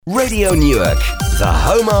Radio Newark, the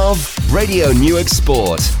home of Radio Newark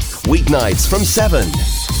Sport. Weeknights from 7.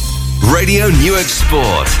 Radio Newark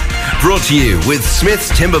Sport. Brought to you with Smith's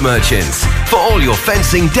Timber Merchants. For all your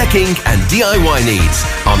fencing, decking and DIY needs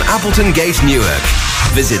on Appleton Gate, Newark.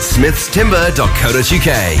 Visit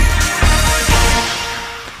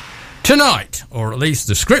smithstimber.co.uk. Tonight, or at least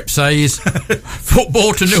the script says,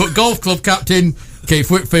 football to Newark Golf Club captain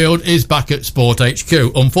Keith Whitfield is back at Sport HQ.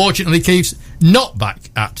 Unfortunately, Keith's not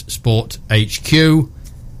back at Sport HQ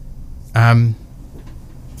because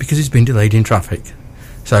he's been delayed in traffic.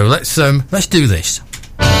 So let's do this.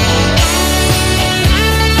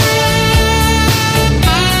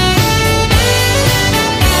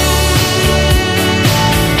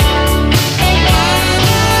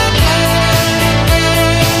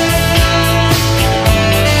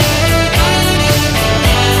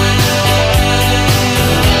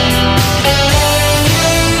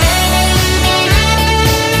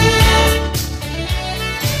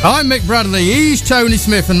 I'm Mick Bradley, he's Tony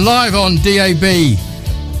Smith, and live on DAB,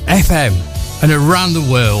 FM, and around the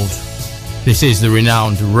world, this is the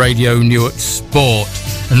renowned Radio Newark Sport.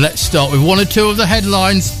 And let's start with one or two of the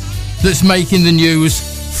headlines that's making the news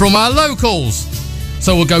from our locals.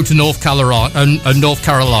 So we'll go to North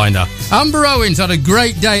Carolina. Amber Owens had a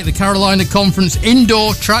great day at the Carolina Conference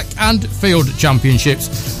Indoor Track and Field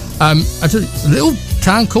Championships at a little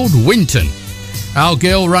town called Winton. Our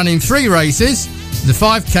girl ran in 3 races, the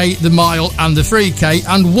 5K, the mile and the 3K,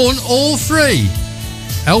 and won all 3,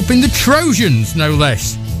 helping the Trojans, no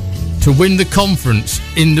less, to win the conference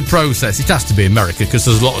in the process. It has to be America because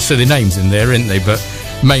there's a lot of silly names in there, isn't there? But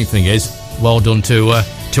main thing is, well done to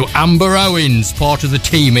Amber Owens, part of the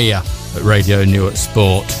team here at Radio Newark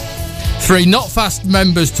Sport. 3 Not Fast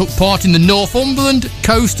members took part in the Northumberland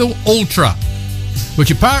Coastal Ultra,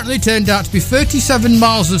 which apparently turned out to be 37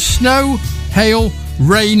 miles of snow, hail,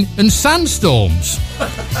 rain and sandstorms.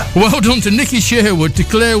 Well done to Nikki Sherwood, to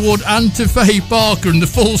Claire Wood and to Faye Parker, and the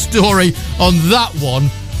full story on that one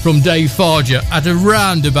from Dave Farger at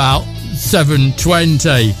around about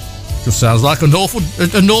 7:20. Just sounds like a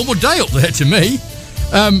normal day up there to me.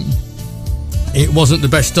 It wasn't the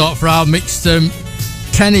best start for our mixed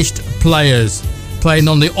tennis players, playing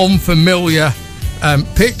on the unfamiliar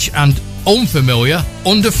pitch and unfamiliar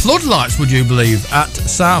under floodlights, would you believe, at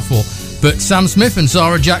Southall. But Sam Smith and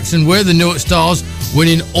Sarah Jackson were the Newark Stars,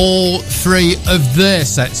 winning all 3 of their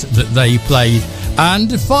sets that they played.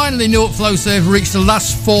 And finally, Newark Flowserve reached the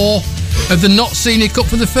last 4 of the Not Senior Cup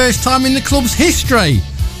for the first time in the club's history,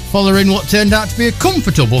 following what turned out to be a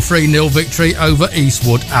comfortable 3-0 victory over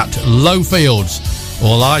Eastwood at Lowfields.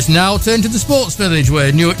 All eyes now turn to the Sports Village,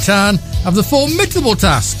 where Newark Town have the formidable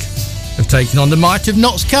task of taking on the might of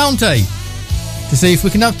Notts County to see if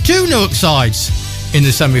we can have 2 Newark sides in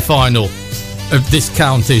the semi-final of this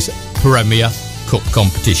county's Premier Cup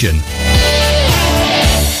competition.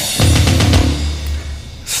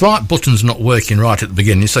 Slight button's not working right at the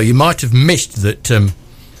beginning, so you might have missed that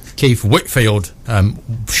Keith Whitfield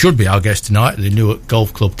should be our guest tonight, the Newark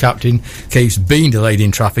Golf Club captain. Keith's been delayed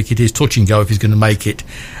in traffic. It is touch and go if he's going to make it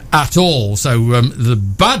at all. So the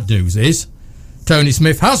bad news is Tony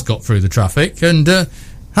Smith has got through the traffic and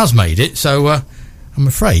has made it, so I'm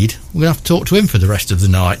afraid we're going to have to talk to him for the rest of the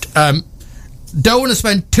night. Don't want to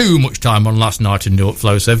spend too much time on last night in Newark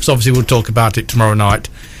Flowserve, because obviously we'll talk about it tomorrow night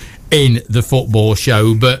in the football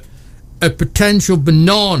show, but a potential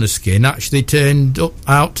banana skin actually turned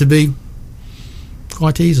out to be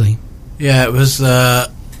quite easy. Yeah, it was an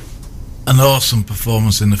awesome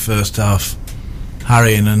performance in the first half,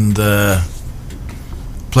 harrying and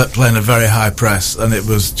playing a very high press, and it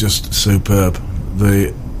was just superb.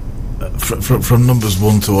 From numbers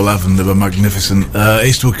 1 to 11, they were magnificent.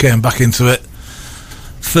 Eastwood came back into it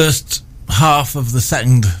first half of the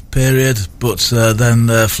second period, but then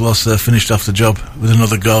Flosser finished off the job with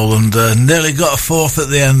another goal and nearly got a 4th at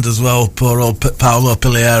the end as well. Poor old Paolo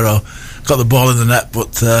Piliero got the ball in the net,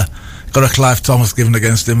 but got a Clive Thomas given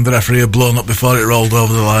against him. The referee had blown up before it rolled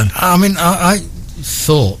over the line. I mean, I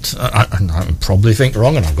thought, I probably think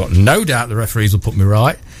wrong, and I've got no doubt the referees will put me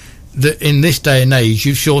right, that in this day and age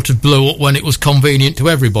you sort of blew up when it was convenient to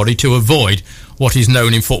everybody to avoid what is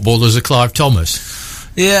known in football as a Clive Thomas.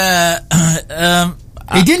 Yeah.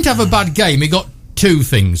 He didn't have a bad game. He got 2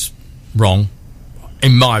 things wrong,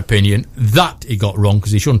 in my opinion. That he got wrong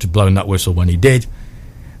because he shouldn't have blown that whistle when he did.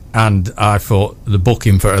 And I thought the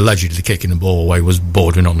booking for allegedly kicking the ball away was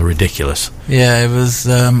bordering on the ridiculous. Yeah, it was...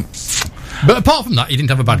 But apart from that, he didn't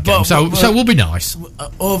have a bad game, so we'll be nice.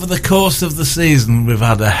 Over the course of the season, we've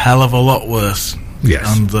had a hell of a lot worse.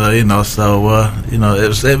 Yes, and it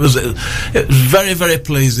was very, very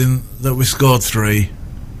pleasing that we scored 3.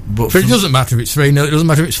 But it doesn't matter if it's 3-0, it doesn't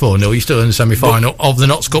matter if it's 4-0, you're still in the semi-final of the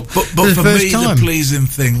Notts Cup. But for me, the pleasing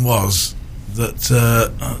thing was that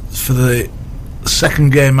for the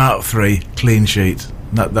second game out of 3, clean sheet.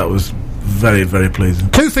 That was very, very pleasing.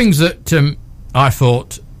 Two things that I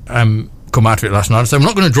thought come out of it last night. So I'm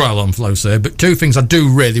not going to dwell on Flo Sir, but two things I do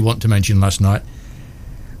really want to mention last night.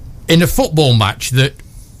 In a football match that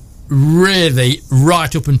really,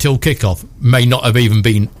 right up until kick-off, may not have even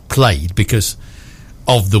been played because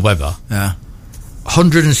of the weather. Yeah.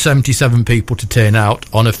 177 people to turn out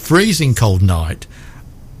on a freezing cold night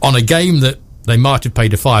on a game that they might have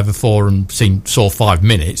paid a fiver for and saw 5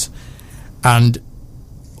 minutes, and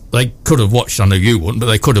they could have watched, I know you wouldn't, but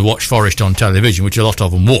they could have watched Forest on television, which a lot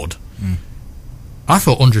of them would. I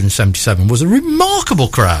thought 177 was a remarkable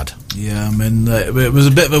crowd. Yeah, I mean, it was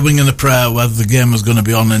a bit of a wing and a prayer whether the game was going to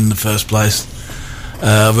be on in the first place.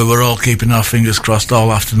 We were all keeping our fingers crossed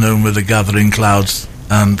all afternoon with the gathering clouds,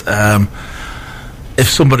 and if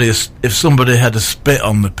somebody had a spit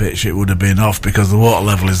on the pitch, it would have been off because the water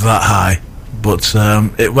level is that high. But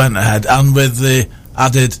it went ahead, and with the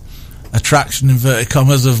added attraction, inverted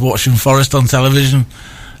commas, of watching Forest on television,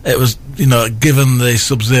 it was, given the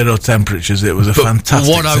sub-zero temperatures, it was a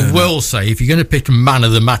fantastic What I will say, if you're going to pick a Man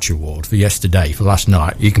of the Match award for last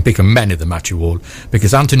night, you can pick a Men of the Match award,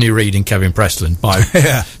 because Anthony Reid and Kevin Preston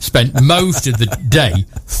spent most of the day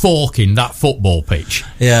forking that football pitch.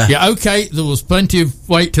 Yeah, okay, there was plenty of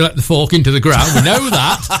weight to let the fork into the ground. We know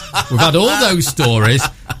that. We've had all those stories.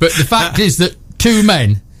 But the fact is that two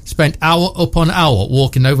men spent hour upon hour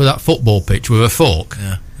walking over that football pitch with a fork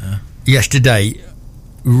yesterday.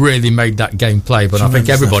 Really made that game play, but tremendous. I think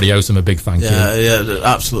everybody owes them a big thank you. Yeah,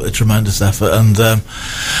 absolutely tremendous effort. And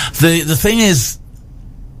the thing is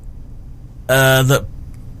that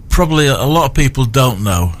probably a lot of people don't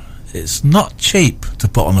know, it's not cheap to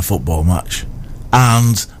put on a football match.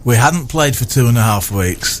 And we hadn't played for 2.5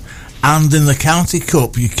 weeks. And in the County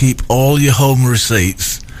Cup, you keep all your home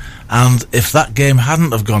receipts. And if that game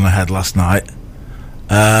hadn't have gone ahead last night,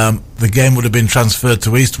 the game would have been transferred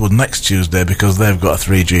to Eastwood next Tuesday because they've got a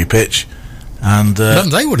 3G pitch, and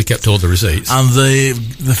they would have kept all the receipts. And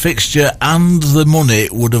the fixture and the money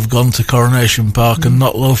would have gone to Coronation Park and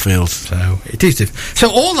not Lowfield. So it is. So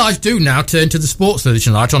all eyes do now turn to the Sports Village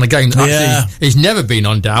tonight on a game that actually has never been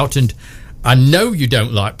on doubt. And I know you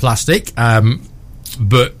don't like plastic,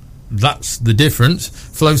 but that's the difference.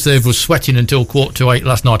 Flowserve was sweating until 7:45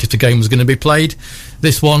 last night if the game was going to be played.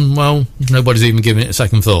 This one, well, nobody's even giving it a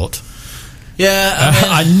second thought. Yeah,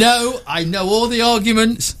 I know all the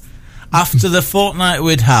arguments. After the fortnight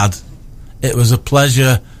we'd had, it was a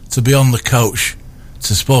pleasure to be on the coach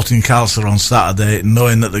to Sporting Calcer on Saturday,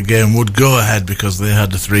 knowing that the game would go ahead because they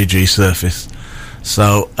had a 3G surface.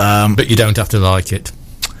 So, but you don't have to like it.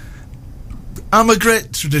 I'm a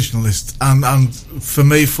great traditionalist, and for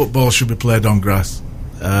me, football should be played on grass.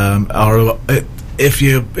 Or if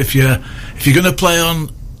you're going to play on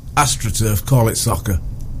AstroTurf, call it soccer.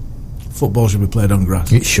 Football should be played on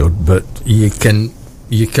grass. It should, but you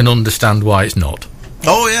can understand why it's not.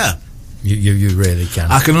 Oh yeah, you really can.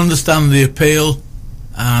 I can understand the appeal.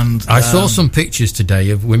 And I saw some pictures today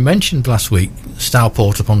of, we mentioned last week,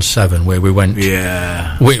 Stourport upon Severn, where we went.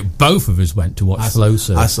 Yeah, both of us went to watch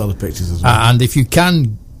Flowserve. I saw the pictures as well. And if you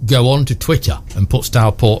can go on to Twitter and put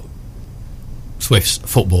Stourport Swifts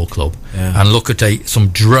Football Club and look at some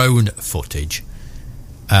drone footage,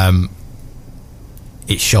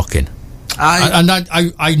 it's shocking. I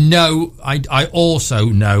also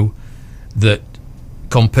know that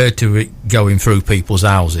compared to it going through people's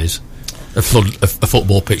houses, a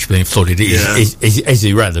football pitch being flooded is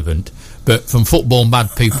irrelevant. But from football mad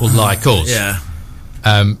people like us,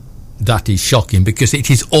 that is shocking because it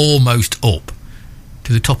is almost up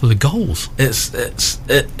to the top of the goals.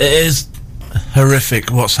 It is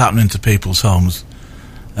horrific what's happening to people's homes.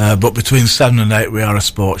 But between 7 and 8 we are a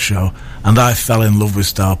sports show, and I fell in love with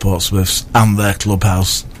Stourport Swifts and their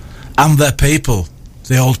clubhouse and their people.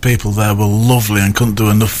 The old people there were lovely and couldn't do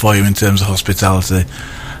enough for you in terms of hospitality.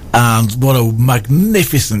 And what a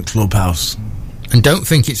magnificent clubhouse. And don't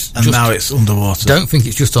think it's and just, now it's underwater. Don't think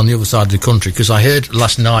it's just on the other side of the country, because I heard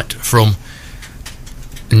last night from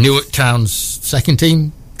Newark Town's second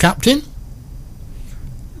team captain,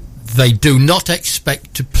 they do not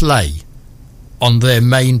expect to play on their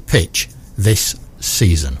main pitch this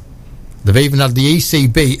season. They've even had the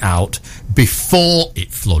ECB out before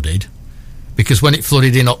it flooded, because when it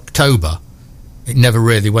flooded in October, it never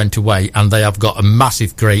really went away, and they have got a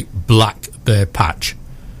massive, great black bare patch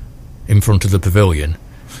in front of the pavilion.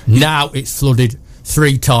 Now it's flooded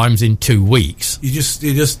 3 times in 2 weeks. You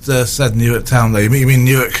just said Newark Town there. You mean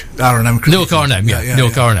Newark R&M? Newark R&M,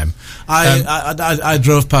 Newark R&M. I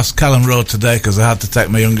drove past Callan Road today because I had to take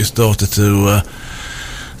my youngest daughter to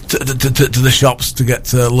the shops to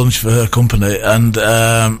get lunch for her company, and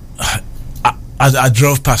I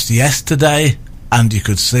drove past yesterday, and you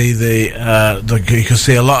could see you could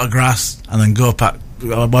see a lot of grass, and then go back.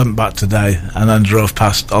 I went back today, and then drove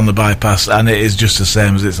past on the bypass, and it is just the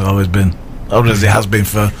same as it's always been, or as it has been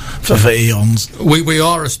for eons. We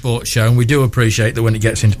are a sports show, and we do appreciate that when it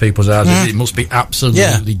gets into people's houses, it must be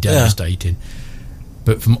absolutely devastating.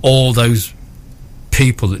 But from all those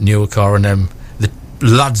people at Newark R&M, the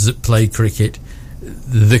lads that play cricket,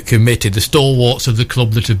 the committee, the stalwarts of the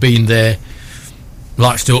club that have been there,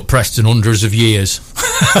 like Stuart Preston, hundreds of years,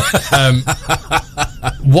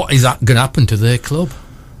 what is that going to happen to their club?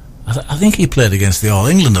 I think he played against the All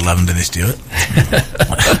England 11, didn't he, Stuart?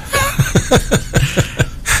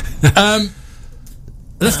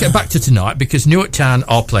 Let's get back to tonight, because Newark Town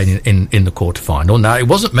are playing in the quarter-final. Now, it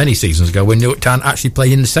wasn't many seasons ago when Newark Town actually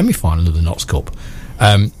played in the semi-final of the Notts Cup.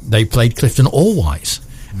 They played Clifton All Whites,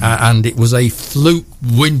 and it was a fluke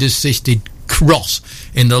wind-assisted cross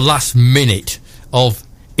in the last minute of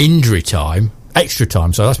extra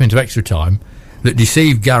time, that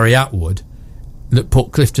deceived Gary Atwood, that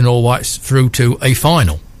put Clifton All Whites through to a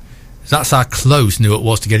final. That's how close Newark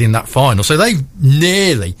was to getting that final. So they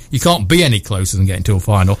nearly... You can't be any closer than getting to a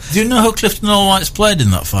final. Do you know who Clifton All Whites played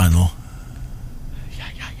in that final? Yeah.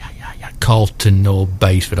 Carlton or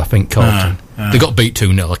Baseford, I think Carlton. They got beat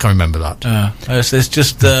 2-0, I can't remember that. It's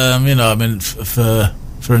just, for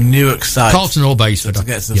a Newark side... Carlton or Baseford. To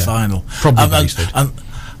get to the final. Probably Baseford. And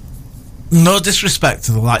no disrespect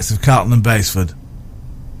to the likes of Carlton and Baseford,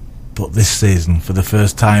 but this season, for the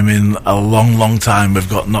first time in a long, long time, we've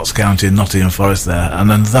got Notts County and Nottingham Forest there, and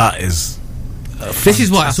then that is... This is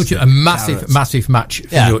why it's such a massive match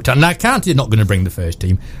for Newark Town. Now, County are not going to bring the first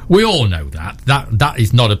team. We all know that. That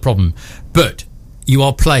is not a problem. But you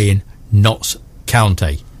are playing Notts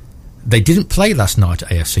County. They didn't play last night at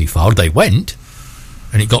AFC Fylde. They went,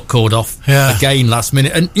 and it got called off again last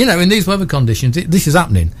minute. And, in these weather conditions, this is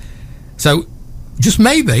happening. So, just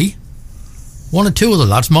maybe... one or two of the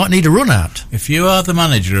lads might need a run out. If you are the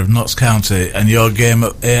manager of Notts County and your game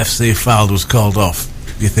at AFC Fylde was called off,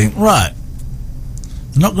 you think, right,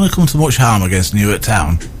 they're not going to come to much harm against Newark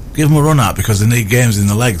Town. Give them a run out, because they need games in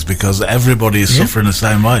the legs, because everybody is suffering the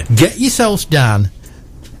same way. Get yourselves down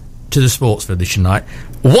to the Sports Village tonight.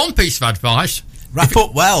 One piece of advice. Wrap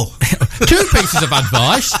up well. 2 pieces of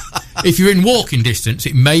advice. If you're in walking distance,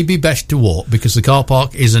 it may be best to walk, because the car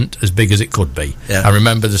park isn't as big as it could be. Yeah. And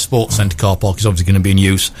remember, the Sports Centre car park is obviously going to be in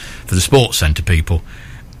use for the Sports Centre people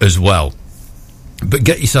as well. But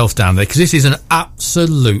get yourself down there, because this is an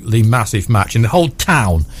absolutely massive match, and the whole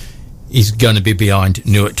town is going to be behind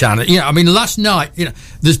Newark Town. Last night,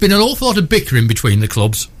 there's been an awful lot of bickering between the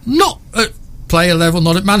clubs, not at player level,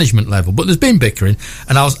 not at management level, but there's been bickering,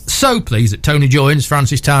 and I was so pleased that Tony Joyens,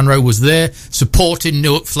 Francis Townrow, was there supporting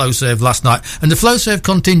Newark Flowserve last night, and the Flowserve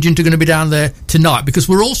contingent are going to be down there tonight, because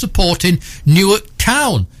we're all supporting Newark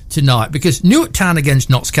Town tonight, because Newark Town against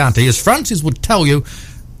Notts County, as Francis would tell you,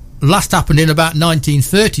 last happened in about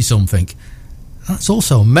 1930 something. That's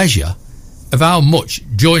also a measure of how much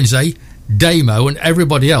Joynes, Damo and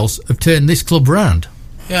everybody else have turned this club round.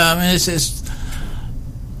 Yeah, it's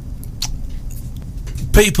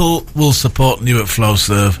people will support Newark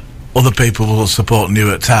Flowserve, other people will support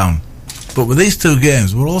Newark Town, but with these two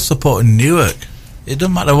games, we're all supporting Newark. It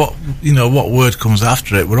doesn't matter what word comes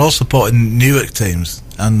after it. We're all supporting Newark teams,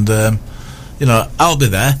 and I'll be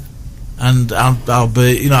there, and I'll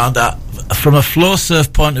be from a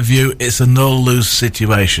Flowserve point of view, it's a no-lose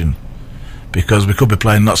situation, because we could be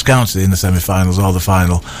playing Notts County in the semi-finals or the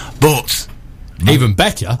final, but even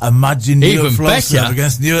better, imagine Newark Flowserve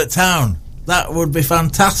against Newark Town. That would be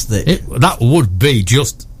fantastic. That would be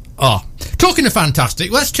just... Talking of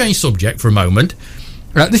fantastic, let's change subject for a moment.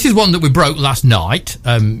 This is one that we broke last night.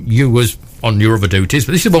 You was on your other duties,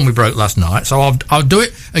 but this is one we broke last night, so I'll do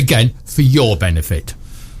it again for your benefit.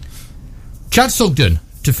 Chad Sugden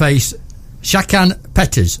to face Shakan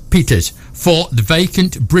Peters for the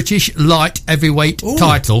vacant British light heavyweight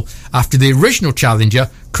title after the original challenger,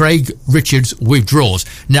 Craig Richards, withdraws.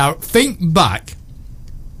 Now, think back...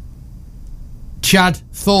 Chad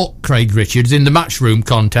fought Craig Richards in the Matchroom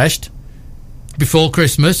contest before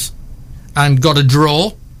Christmas and got a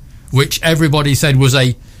draw, which everybody said was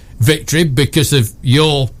a victory because of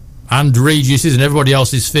your and Regis's and everybody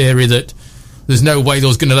else's theory that there's no way they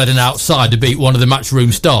was going to let an outsider beat one of the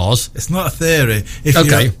Matchroom stars. It's not a theory.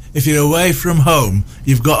 If you're away from home,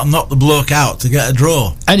 you've got to knock the bloke out to get a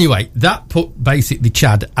draw. Anyway, that put basically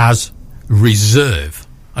Chad as reserve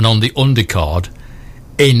and on the undercard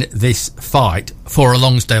in this fight for a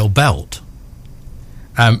Lonsdale belt.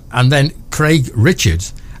 And then Craig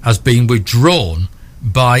Richards has been withdrawn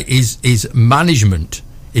by his management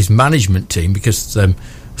team because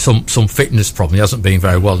some fitness problem. He hasn't been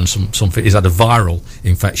very well, and he's had a viral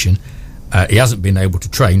infection. He hasn't been able to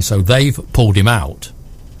train, so they've pulled him out,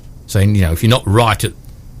 saying, if you're not right at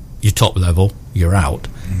your top level, you're out.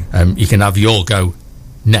 You can have your go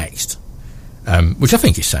next, which I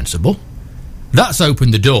think is sensible. That's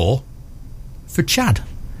opened the door for Chad.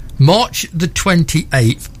 March the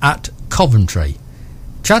 28th at Coventry.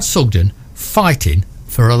 Chad Sugden fighting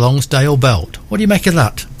for a Lonsdale belt. What do you make of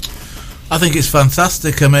that? I think it's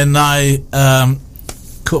fantastic. I mean, I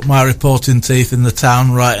cut my reporting teeth in the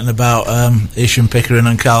town writing about Isham Pickering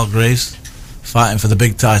and Carl Greaves fighting for the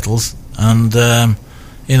big titles, and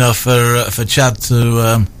for Chad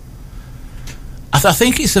to I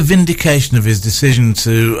think it's a vindication of his decision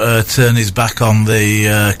to turn his back on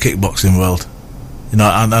the kickboxing world,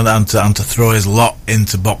 and to throw his lot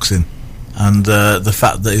into boxing, and the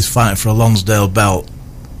fact that he's fighting for a Lonsdale belt.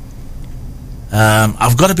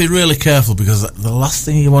 I've got to be really careful because the last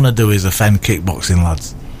thing you want to do is offend kickboxing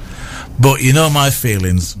lads. But you know my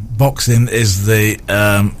feelings. Boxing is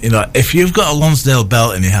if you've got a Lonsdale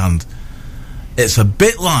belt in your hand, it's a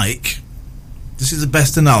bit like, this is the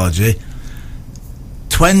best analogy,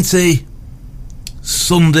 20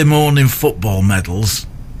 Sunday morning football medals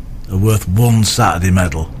are worth one Saturday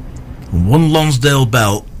medal. And one Lonsdale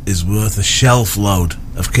belt is worth a shelf load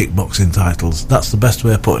of kickboxing titles. That's the best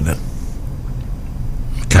way of putting it.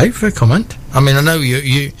 Okay, fair comment. I mean, I know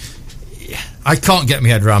you I can't get my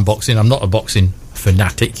head around boxing. I'm not a boxing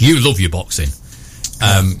fanatic. You love your boxing.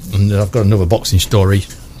 And I've got another boxing story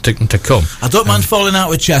to come. I don't mind falling out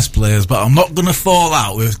with chess players, but I'm not going to fall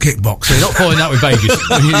out with kickboxing. You're not falling out with Bailey.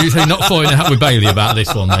 You're not falling out with Bailey about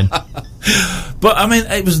this one, then. But I mean,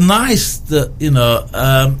 it was nice that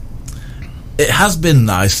it has been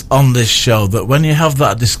nice on this show that when you have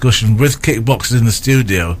that discussion with kickboxers in the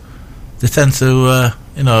studio, they tend to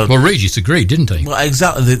Well, Regis agreed, didn't he? Well,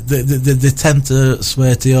 exactly. They tend to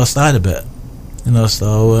sway to your side a bit,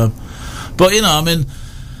 So, but I mean,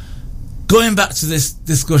 going back to this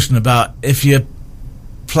discussion about if you're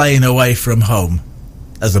playing away from home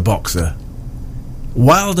as a boxer,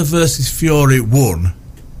 Wilder versus Fury 1,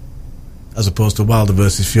 as opposed to Wilder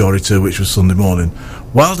versus Fury 2, which was Sunday morning.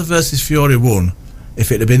 Wilder versus Fury 1,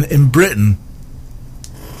 if it had been in Britain,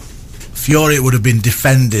 Fury would have been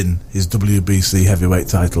defending his WBC heavyweight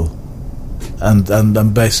title,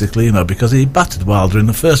 and basically, because he battered Wilder in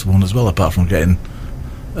the first one as well, apart from getting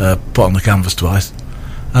put on the canvas twice.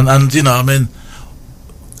 And I mean,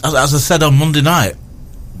 as I said on Monday night,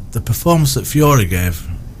 the performance that Fury gave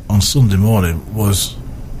on Sunday morning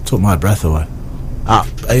took my breath away.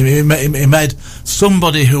 He made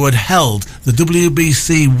somebody who had held the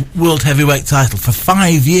WBC World Heavyweight title for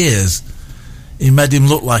 5 years, he made him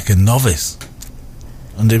look like a novice.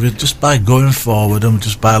 And it was just by going forward and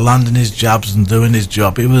just by landing his jabs and doing his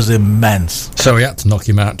job, it was immense. So he had to knock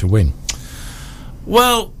him out to win.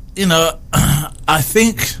 Well, I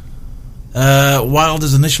think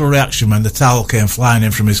Wilder's initial reaction when the towel came flying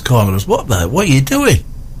in from his corner was, what are you doing?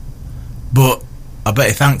 But I bet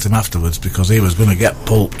he thanked him afterwards because he was going to get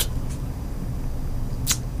pulped.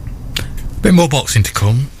 A bit more boxing to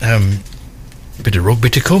come, a bit of rugby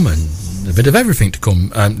to come, and a bit of everything to come.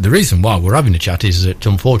 The reason why we're having a chat is that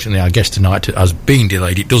unfortunately our guest tonight has been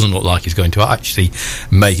delayed. It doesn't look like he's going to actually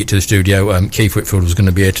make it to the studio. Keith Whitfield was going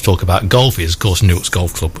to be here to talk about golf. He is, of course, Newark's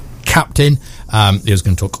Golf Club captain. He was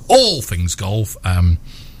going to talk all things golf.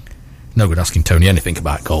 No good asking Tony anything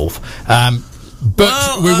about golf.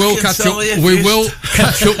 But we will catch up. We will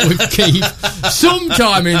catch up with Keith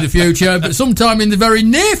sometime in the future. But sometime in the very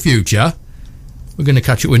near future, we're going to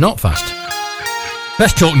catch up with Not Fast.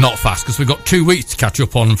 Let's talk Not Fast, because we've got 2 weeks to catch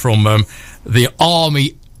up on from the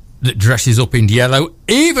army that dresses up in yellow.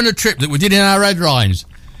 Even a trip that we did in our headlines.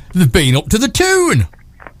 They've been up to the tune.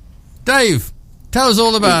 Dave, tell us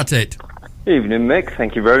all about it. Evening, Mick.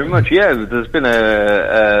 Thank you very much. Yeah, there's been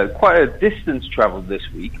quite a distance travelled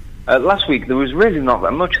this week. Last week there was really not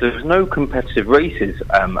that much. There was no competitive races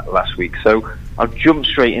last week, so I'll jump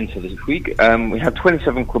straight into this week. We had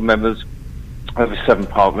 27 club members over 7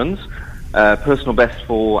 parklands. Personal best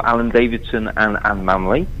for Alan Davidson and Anne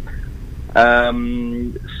Manley.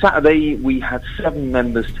 Saturday we had 7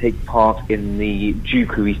 members take part in the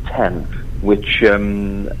Dukeries 10, which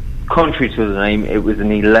Contrary to the name, it was an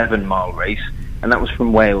 11-mile race, and that was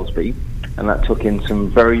from Walesby, and that took in some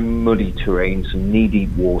very muddy terrain, some knee-deep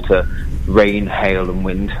water, rain, hail and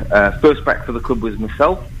wind. First back for the club was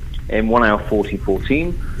myself in 1 hour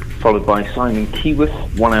 40:14, followed by Simon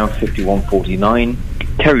Keyworth, 1 hour 51:49,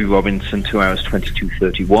 Kerry Robinson, 2 hours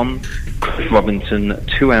 22:31, Chris Robinson,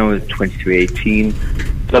 2 hours 23:18,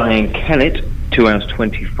 Diane Kennett, 2 hours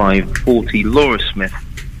 25:40, Laura Smith,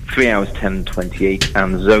 3 hours 10:28,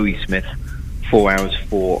 and Zoe Smith, 4 hours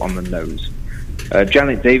 4 on the nose.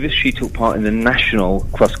 Janet Davis, she took part in the National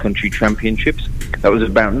Cross Country Championships. That was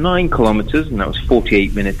about 9 kilometres, and that was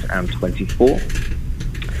 48 minutes and 24.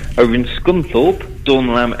 Over in Scunthorpe, Dawn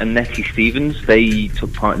Lamb and Nettie Stevens, they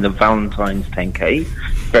took part in the Valentine's 10K.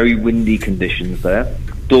 Very windy conditions there.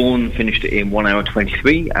 Dawn finished it in 1 hour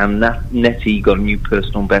 23, and Nettie got a new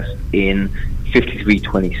personal best in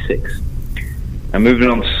 53:26. And moving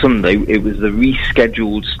on to Sunday, it was the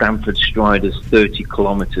rescheduled Stamford Striders 30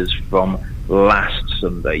 kilometres from last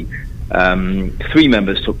Sunday. 3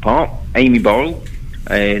 members took part. Amy Borrell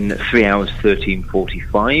in 3 hours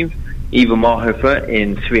 13:45, Eva Marhofer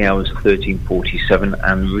in 3 hours 13:47,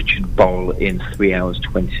 and Richard Borrell in 3 hours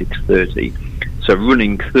 26:30. So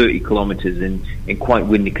running 30 kilometres in quite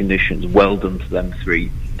windy conditions. Well done to them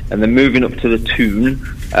 3. And then moving up to the Toon,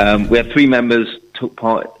 we had 3 members took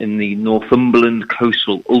part in the Northumberland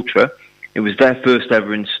Coastal Ultra. It was their first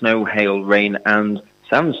ever in snow, hail, rain and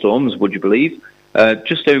sandstorms, would you believe?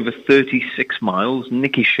 Just over 36 miles.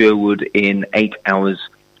 Nikki Sherwood in 8 hours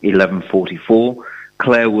 11:44.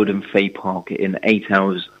 Claire Wood and Faye Parker in 8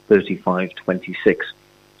 hours 35:26.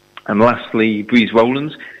 And lastly, Breeze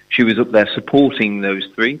Rowlands. She was up there supporting those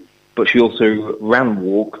 3, but she also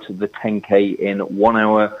walked the 10K in 1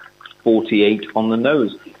 hour 48 on the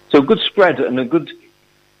nose. So a good spread and a good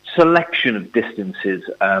selection of distances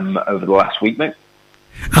over the last week, mate.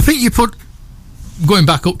 I think you put, going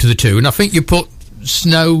back up to the 2, and I think you put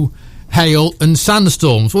snow, hail and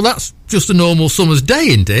sandstorms. Well, that's just a normal summer's day,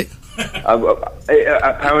 isn't it?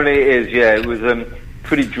 Apparently it is, yeah. It was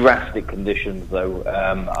pretty drastic conditions, though.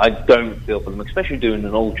 I don't feel for them, especially doing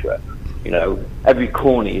an ultra. You know, every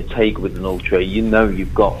corner you take with an ultra, you know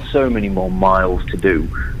you've got so many more miles to do.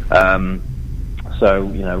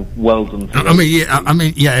 So, you know, well done for I mean,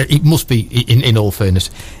 it must be, in all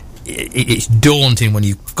fairness, it's daunting when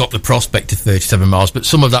you've got the prospect of 37 miles, but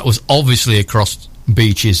some of that was obviously across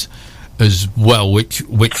beaches as well, which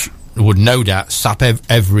would no doubt sap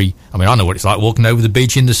every... I mean, I know what it's like walking over the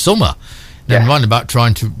beach in the summer. Never mind about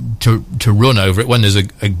trying to run over it when there's a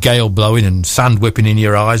gale blowing and sand whipping in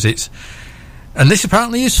your eyes. And this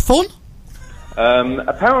apparently is fun?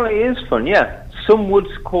 Apparently it is fun, yeah. Some would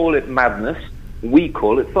call it madness. We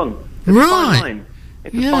call it fun. It's right. A fine line.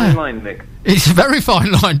 It's a fine line, Mick. It's a very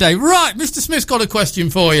fine line, Dave. Right, Mr. Smith's got a question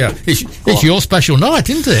for you. It's your special night,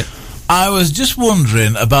 isn't it? I was just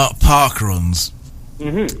wondering about park runs.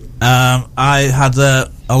 Mm-hmm. I had a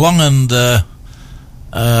long and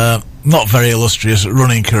not very illustrious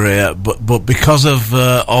running career, but because of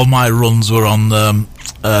all my runs were on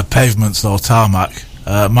pavements or tarmac,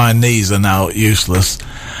 my knees are now useless.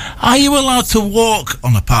 Are you allowed to walk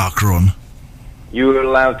on a park run? You're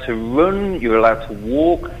allowed to run, you're allowed to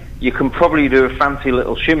walk. You can probably do a fancy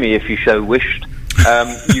little shimmy if you so wished.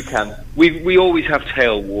 You can. We always have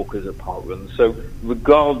tail walkers at park runs, so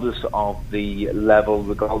regardless of the level,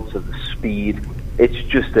 regardless of the speed, it's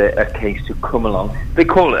just a case to come along. They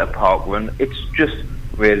call it a park run. It's just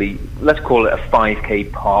really, let's call it a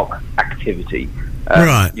 5K park activity.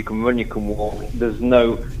 Right. You can run, you can walk. There's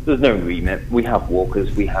no remit. We have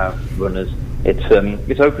walkers, we have runners.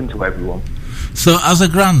 It's open to everyone. So, as a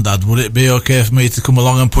grandad, would it be okay for me to come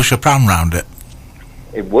along and push a pram round it?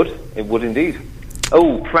 It would indeed.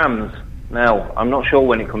 Oh, prams. Now, I'm not sure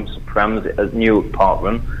when it comes to prams at Newark Park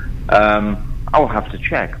Run. I'll have to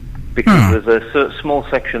check, because there's a small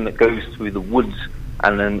section that goes through the woods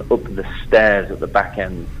and then up the stairs at the back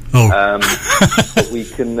end. But we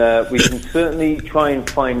can certainly try and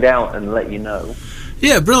find out and let you know.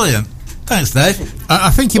 Yeah, brilliant. Thanks, Dave. I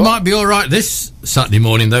think you might be all right this Saturday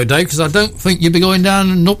morning, though, Dave, because I don't think you'll be going down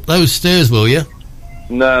and up those stairs, will you?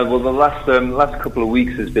 No, well, the last couple of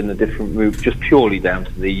weeks has been a different route, just purely down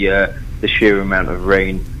to the sheer amount of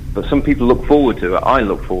rain. But some people look forward to it. I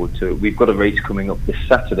look forward to it. We've got a race coming up this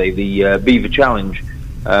Saturday, the Beaver Challenge,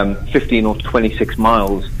 15 or 26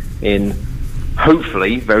 miles in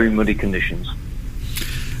hopefully very muddy conditions.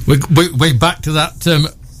 We're back to that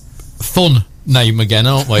fun name again,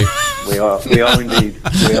 aren't we? We are indeed.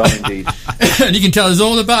 We are indeed. And you can tell us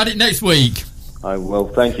all about it next week. I will.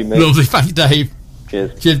 Thank you, mate. Lovely. Thanks, Dave.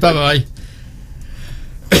 Cheers. Cheers. Bye-bye.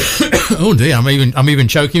 Oh dear, I'm even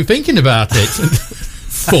choking thinking about it.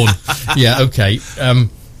 Fun. Yeah, okay.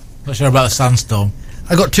 Not sure about the sandstorm.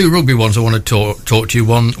 I got two rugby ones I want to talk to you.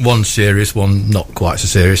 One serious, one not quite so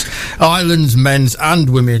serious. Ireland's men's and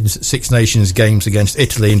women's Six Nations games against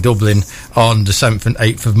Italy in Dublin on the 7th and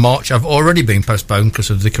 8th of March have already been postponed because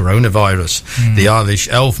of the coronavirus. The Irish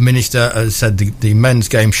Health Minister has said the men's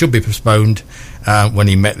game should be postponed when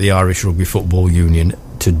he met the Irish Rugby Football Union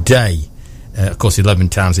today. Of course, 11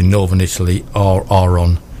 towns in northern Italy are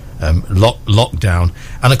on lockdown.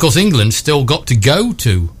 And, of course, England's still got to go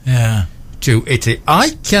to Italy. I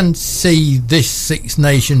can see this Six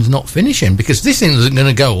Nations not finishing because this thing isn't going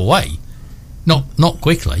to go away. Not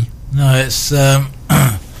quickly. No,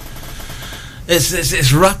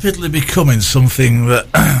 it's rapidly becoming something that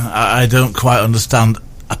I don't quite understand.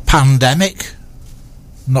 A pandemic?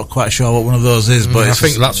 Not quite sure what one of those is, but I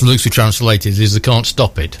think that's loosely translated is they can't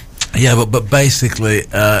stop it. Yeah, but basically,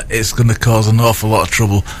 it's going to cause an awful lot of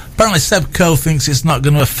trouble. Apparently, Seb Coe thinks it's not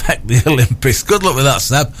going to affect the Olympics. Good luck with that,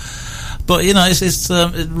 Seb. But you know, it's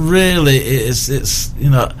you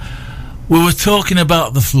know, we were talking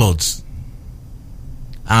about the floods,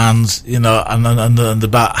 and you know, and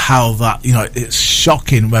about how that, you know, it's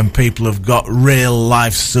shocking when people have got real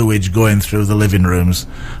life sewage going through the living rooms.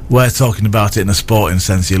 We're talking about it in a sporting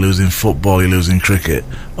sense. You're losing football, you're losing cricket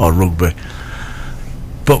or rugby.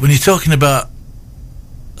 But when you're talking about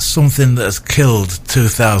something that has killed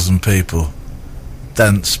 2,000 people,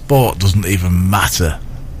 then sport doesn't even matter.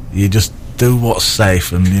 You just do what's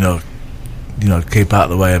safe and, you know, keep out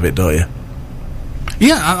of the way of it, don't you?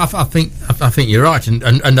 Yeah, I think you're right, and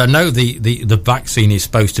I know the vaccine is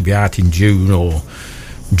supposed to be out in June or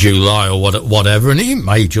July or whatever, and it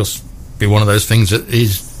may just be one of those things that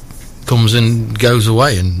comes and goes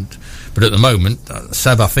away. But at the moment,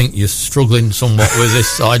 Seb, I think you're struggling somewhat with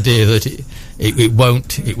this idea that it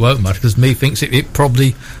won't matter, because me thinks it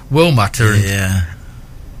probably will matter. And yeah.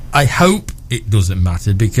 I hope it doesn't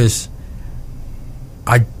matter, because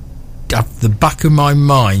I, at the back of my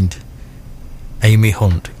mind, Amy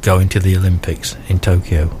Hunt going to the Olympics in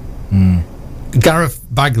Tokyo. Gareth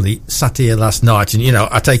Bagley sat here last night, and, you know,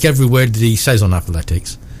 I take every word that he says on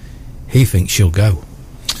athletics. He thinks she'll go.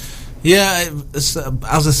 Yeah, as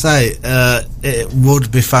I say, it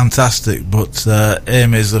would be fantastic, but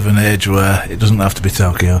Amy's of an age where it doesn't have to be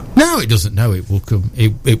Tokyo. No, it doesn't. No, it will come.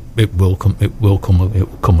 It will come. It will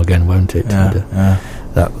come again, won't it? Yeah,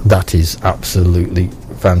 That is absolutely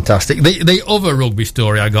fantastic. The other rugby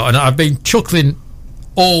story I got, and I've been chuckling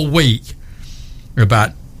all week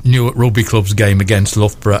about Newark Rugby Club's game against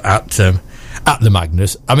Loughborough at the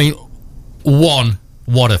Magnus. I mean,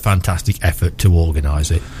 what a fantastic effort to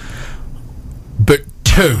organise it. But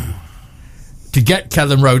two, to get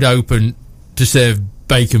Kellam Road open to serve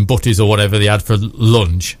bacon butties or whatever they had for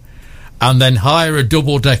lunch, and then hire a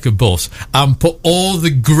double-decker bus and put all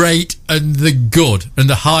the great and the good and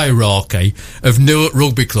the hierarchy of Newark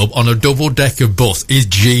Rugby Club on a double-decker bus is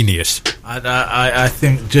genius. I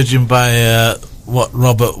think, judging by what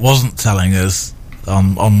Robert wasn't telling us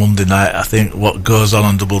on Monday night, I think what goes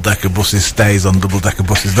on double-decker buses stays on double-decker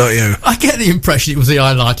buses, don't you? I get the impression it was the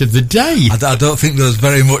highlight of the day. I don't think there was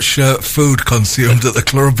very much food consumed at the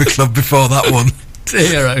Rugby Club before that one.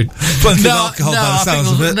 Dear, plenty of alcohol by the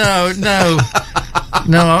sounds of it.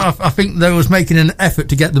 No, I think they was making an effort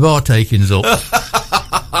to get the bar takings up.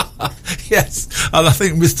 Yes, and I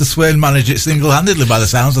think Mr. Swain managed it single-handedly by the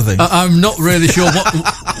sounds of things. I'm not really sure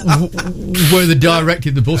where they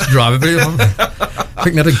directed the bus driver, but I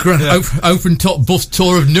think they had a grand open-top bus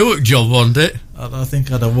tour of Newark job, wasn't it? I don't think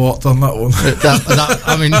I'd have walked on that one.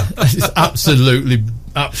 I mean, it's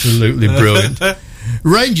absolutely brilliant.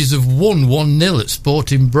 Rangers have won 1-0 at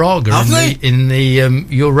Sporting Braga in the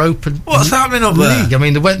Europa What's happening up League. there? I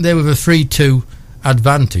mean, they went there with a 3-2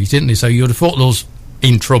 advantage, didn't they? So you'd have thought they was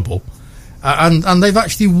in trouble. And they've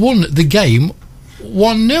actually won the game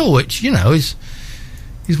 1-0, which, you know, is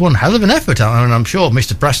one hell of an effort. I mean, I'm sure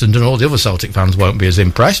Mr. Preston and all the other Celtic fans won't be as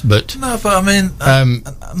impressed, but... No, but I mean, and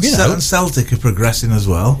Celtic are progressing as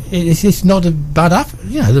well. It's not a bad effort.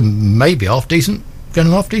 You know, there may be getting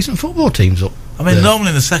half-decent football teams up. I mean, normally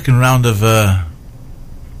in the second round of a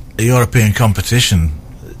European competition,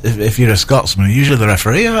 if you're a Scotsman, you're usually the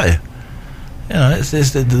referee, aren't you? You know, it's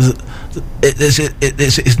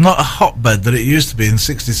not a hotbed that it used to be in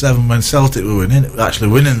 '67 when Celtic were winning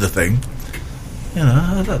the thing. You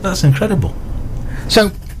know, that's incredible. So,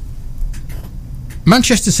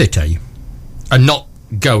 Manchester City are not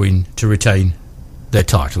going to retain their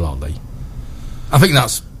title, are they? I think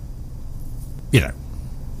that's, you know,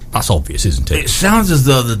 That's obvious, isn't it? It sounds as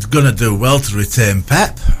though they're going to do well to retain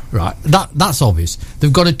Pep. Right, that's obvious.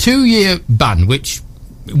 They've got a 2-year ban, which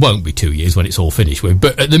won't be 2 years when it's all finished with,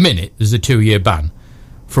 but at the minute there's a 2-year ban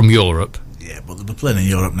from Europe. Yeah, but they'll be playing in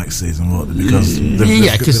Europe next season, won't they?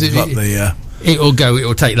 Because they've got the...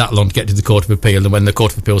 It'll take that long to get to the Court of Appeal, and when the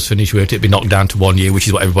Court of Appeal's finished with it, it'll be knocked down to 1 year, which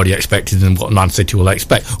is what everybody expected and what Man City will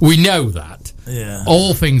expect. We know that. Yeah.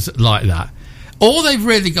 All things like that. All they've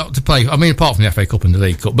really got to play, I mean, apart from the FA Cup and the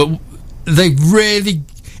League Cup, but they've really...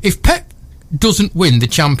 If Pep doesn't win the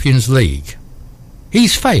Champions League,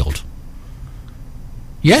 he's failed.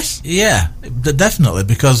 Yes? Yeah, definitely,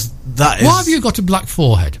 because that is... Why have you got a black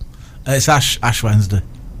forehead? It's Ash Wednesday.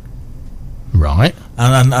 Right.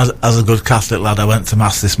 And as a good Catholic lad, I went to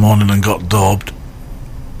Mass this morning and got daubed.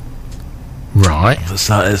 Right.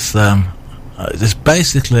 So it's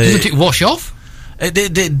basically... Doesn't it wash off?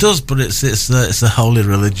 It does, but it's a holy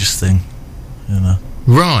religious thing, you know.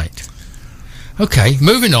 Right. Okay,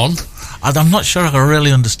 moving on. I'm not sure I can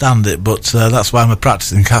really understand it, but that's why I'm a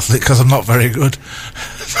practicing Catholic, because I'm not very good.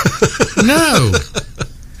 No. I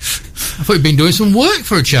thought you'd been doing some work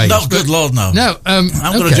for a change. No, good Lord, no. No, I'm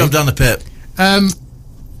going to jump down the pit.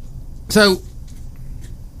 So,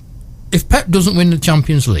 if Pep doesn't win the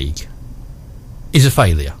Champions League, he's a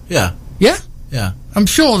failure. Yeah. Yeah? Yeah. I'm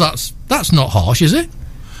sure that's not harsh, is it?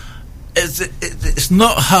 It's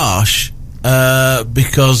not harsh,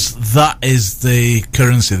 because that is the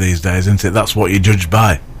currency these days, isn't it? That's what you judge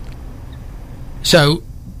by. So,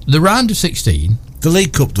 the round of 16... The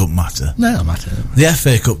League Cup don't matter. No, it doesn't matter. The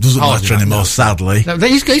FA Cup doesn't matter anymore, sadly. No,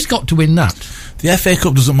 he's got to win that. The FA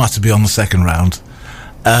Cup doesn't matter beyond the second round.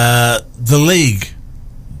 The league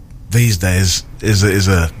these days is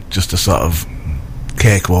just a sort of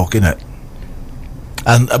cakewalk, innit?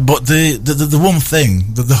 But the one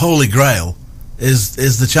thing, the Holy Grail,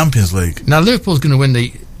 is the Champions League. Now Liverpool's going to win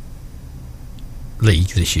the league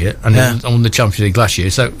this year, and he won the Champions League last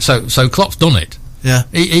year. So Klopp's done it. Yeah,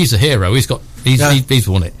 he's a hero. He's won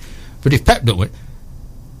it. But if Pep don't win,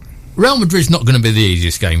 Real Madrid's not going to be the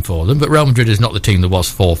easiest game for them. But Real Madrid is not the team that was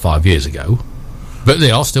 4 or 5 years ago. But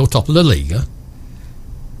they are still top of the Liga.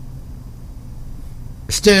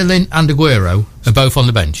 Sterling and Aguero are both on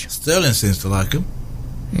the bench. Sterling seems to like him.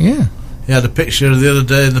 Yeah. He had a picture the other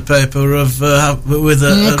day in the paper of with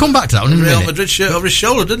I'll come back to that one in a Real minute. Madrid shirt over his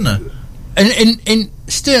shoulder, didn't he? In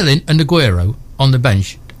Sterling and Aguero on the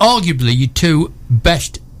bench, arguably your two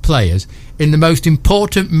best players in the most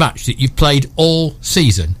important match that you've played all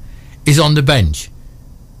season is on the bench.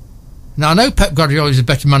 Now, I know Pep Guardiola is a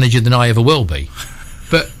better manager than I ever will be,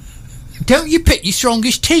 but don't you pick your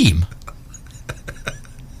strongest team?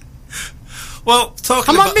 Well,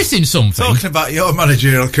 Am I missing something? Talking about your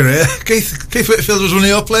managerial career, Keith Whitfield was one of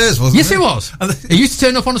your players, wasn't he? Yes, he was. He used to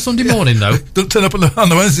turn up on a Sunday morning, though. Don't turn up on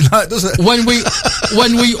the Wednesday night, does it? When we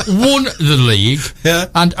won the league,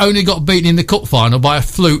 and only got beaten in the cup final by a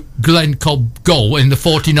fluke Glenn Cobb goal in the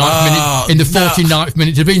 49th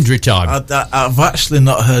minute of injury time. I've actually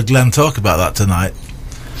not heard Glenn talk about that tonight.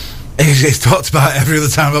 He's talked about it every other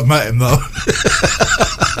time I've met him, though.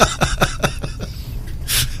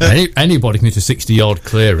 Anybody can hit a 60-yard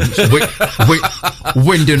clearance.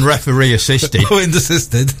 Wind and referee assisted. Wind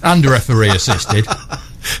assisted. And referee assisted.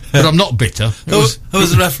 But I'm not bitter. Who was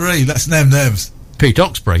the referee? Let's name names. Pete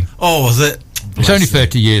Oxbury. Oh, was it? It's only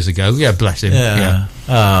 30 years ago. Yeah, bless him. Yeah.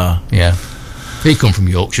 Yeah. He come from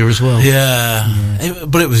Yorkshire as well. Yeah.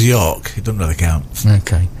 But it was York. It doesn't really count.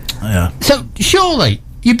 Okay. Yeah. So, surely,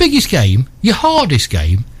 your biggest game, your hardest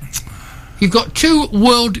game, you've got two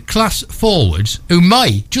world-class forwards who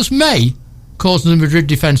just may, cause the Madrid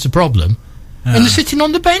defence a problem, and they're sitting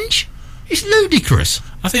on the bench? It's ludicrous.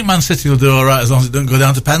 I think Man City will do all right as long as it doesn't go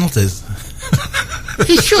down to penalties.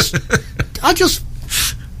 I just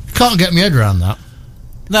can't get my head around that.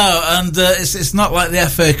 No, and it's not like the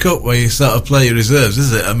FA Cup where you sort of play your reserves,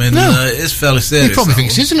 is it? I mean, it is fairly serious. You probably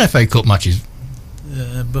think it's an FA Cup matches.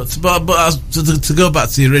 Yeah, but to go back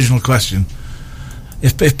to the original question,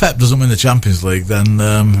 if Pep doesn't win the Champions League, then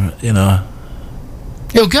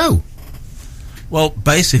he'll go. Well,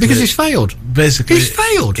 basically, because he's failed. He's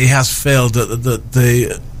failed. He has failed at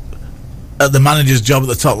the manager's job at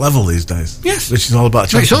the top level these days. Yes, which is all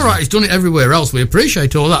about. It's all right. He's done it everywhere else. We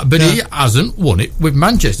appreciate all that, but he hasn't won it with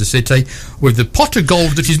Manchester City with the pot of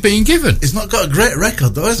gold that he's being given. He's not got a great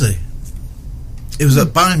record, though, has he? He was at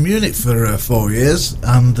Bayern Munich for 4 years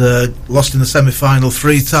and lost in the semi-final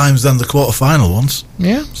 3 times, then the quarter-final once.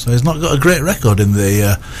 Yeah. So he's not got a great record in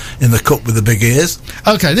the cup with the big ears.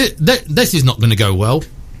 Okay, this is not going to go well.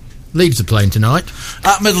 Leeds are playing tonight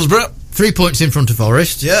at Middlesbrough. 3 points in front of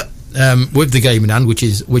Forest. Yep. With the game in hand, which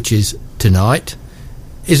is tonight.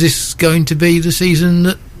 is this going to be the season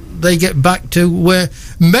that they get back to where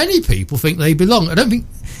many people think they belong? I don't think...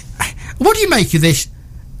 What do you make of this?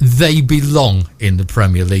 They belong in the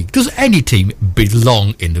Premier League. Does any team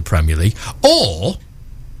belong in the Premier League? Or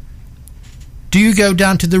do you go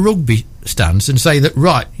down to the rugby stance and say that,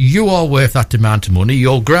 right, you are worth that amount of money,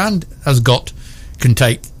 your ground can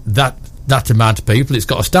take that amount of people, it's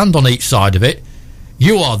got to stand on each side of it,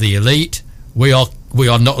 you are the elite, we are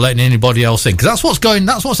not letting anybody else in, because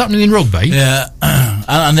that's what's happening in rugby. Yeah,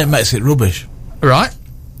 and it makes it rubbish. Right.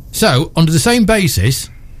 So, under the same basis,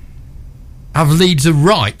 have Leeds a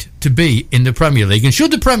right to be in the Premier League? And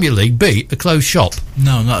should the Premier League be a closed shop?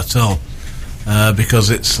 No, not at all. Because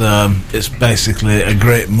it's basically a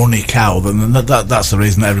great money cow. That's the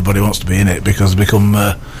reason everybody wants to be in it, because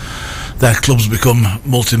their clubs become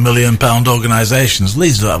multi-million-pound organisations.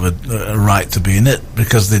 Leeds don't have a right to be in it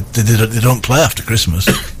because they don't play after Christmas.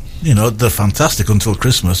 They're fantastic until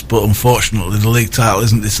Christmas, but unfortunately the league title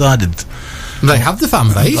isn't decided. They have the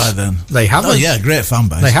fan base. By then. They have great fan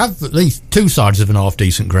base. They have at least two sides of an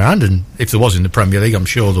half-decent ground, and if there was in the Premier League, I'm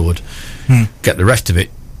sure they would get the rest of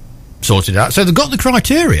it sorted out. So they've got the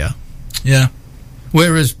criteria. Yeah.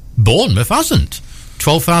 Whereas Bournemouth hasn't.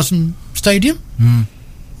 12,000 stadium?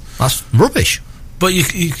 That's rubbish. But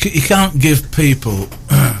you can't give people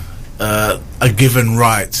a given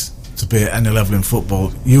right to be at any level in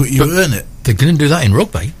football. You earn it. They're going to do that in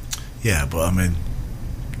rugby. Yeah, but I mean,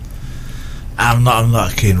 I'm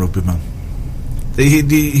not a keen rugby man.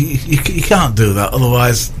 You can't do that.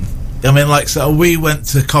 Otherwise, I mean, so we went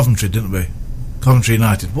to Coventry, didn't we? Coventry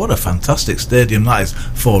United. What a fantastic stadium that is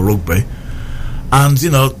for rugby. And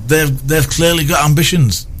they've clearly got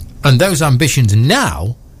ambitions. And those ambitions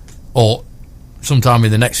now, or sometime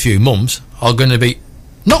in the next few months, are going to be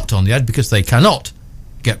knocked on the head because they cannot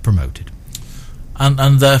get promoted.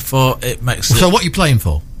 And therefore it makes So what are you playing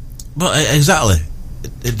for? Well, exactly.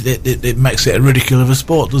 It makes it a ridicule of a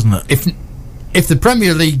sport, doesn't it? If the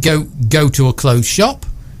Premier League go to a closed shop,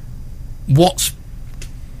 what's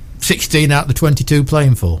 16 out of the 22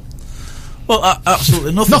 playing for? Well,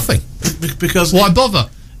 absolutely nothing. Nothing. Because why bother?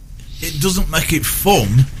 It doesn't make it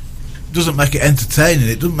fun. Doesn't make it entertaining.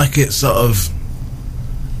 It doesn't make it sort of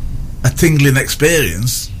a tingling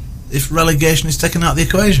experience if relegation is taken out of the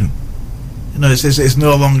equation. It's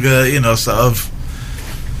no longer sort of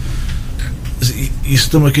your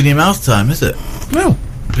stomach in your mouth time, is it? No,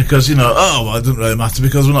 because it doesn't really matter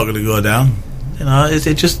because we're not going to go down.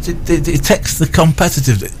 It takes the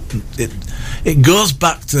competitive. It goes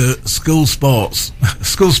back to school sports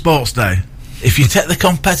day. If you take the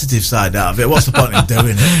competitive side out of it, what's the point in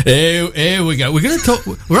doing it? Here we go.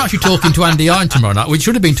 We're actually talking to Andy Hine tomorrow night. We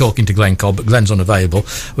should have been talking to Glenn Cobb, but Glenn's unavailable.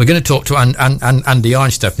 We're going to talk to Andy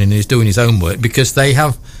Hine, Stephanie, and he's doing his own work because they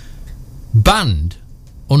have banned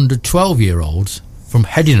under 12-year-olds from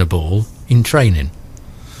heading a ball in training.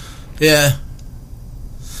 Yeah.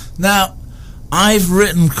 Now, I've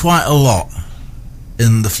written quite a lot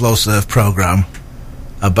in the FlowServe programme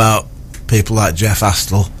about people like Jeff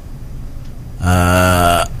Astle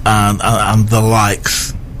and the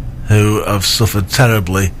likes who have suffered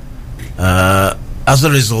terribly as a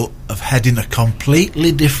result of heading a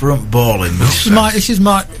completely different ball in this was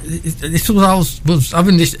I was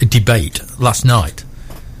having this debate last night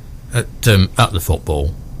at the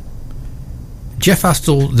football. Jeff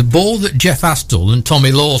Astle, the ball that Jeff Astle and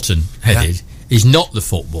Tommy Lawton headed is not the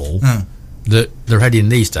football that they're heading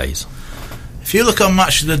these days. If you look on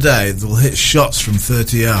Match of the Day, they'll hit shots from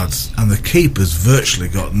 30 yards and the keeper's virtually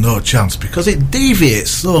got no chance because it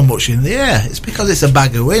deviates so much in the air. It's because it's a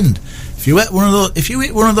bag of wind. If you hit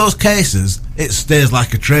one of those cases, it stays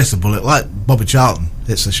like a tracer bullet, like Bobby Charlton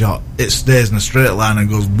hits a shot. It stays in a straight line and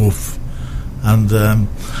goes woof. And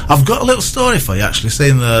I've got a little story for you, actually,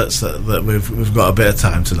 seeing that we've got a bit of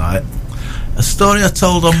time tonight. A story I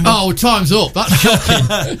told on... Oh, time's up. That's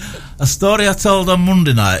shocking. A story I told on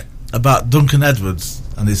Monday night about Duncan Edwards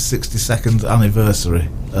and his 62nd anniversary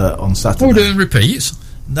on Saturday. We're doing repeats.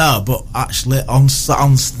 No, but actually on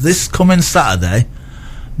this coming Saturday,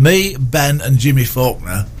 me, Ben and Jimmy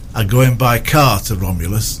Faulkner are going by car to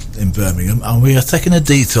Romulus in Birmingham and we are taking a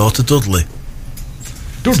detour to Dudley.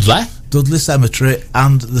 Dudley Cemetery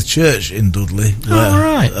and the church in Dudley.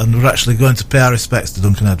 Right. And we're actually going to pay our respects to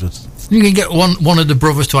Duncan Edwards. You can get one of the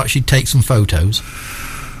brothers to actually take some photos.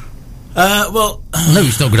 Well... No,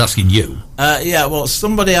 it's not good asking you. Yeah, well,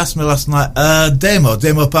 somebody asked me last night,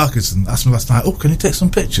 Damo Parkinson asked me last night, can you take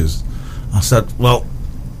some pictures? I said, well,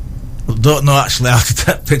 I don't know actually how to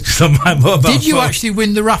take pictures on my mobile phone. Did you actually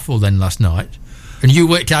win the raffle then last night? And you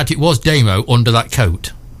worked out it was Damo under that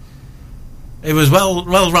coat? It was well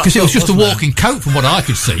wrapped up. Because it was just a wasn't it? walking coat from what I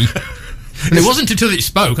could see. And it wasn't until it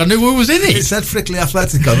spoke I knew who was in it. It said Frickley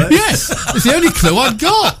Athletic on it. Yes, it's the only clue I've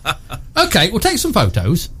got. Okay, we'll take some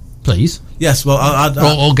photos, please. Yes, well,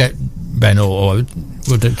 Or get Ben, or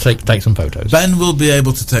we'll take some photos. Ben will be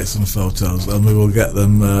able to take some photos, and we will get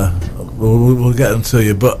them. We'll get them to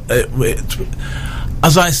you. But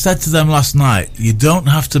as I said to them last night, you don't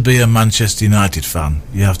have to be a Manchester United fan.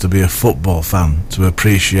 You have to be a football fan to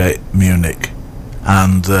appreciate Munich,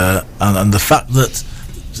 and the fact that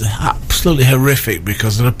it's absolutely horrific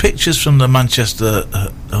because there are pictures from the Manchester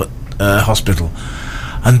hospital,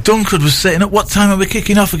 and Dunkard was sitting at what time are we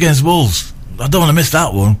kicking off against Wolves? I don't want to miss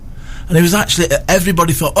that one. And it was actually,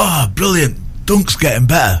 everybody thought, oh, brilliant, Dunk's getting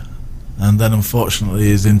better. And then, unfortunately,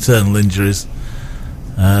 his internal injuries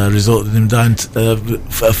resulted in him dying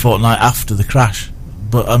a fortnight after the crash.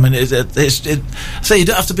 But, I mean, so you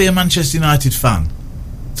don't have to be a Manchester United fan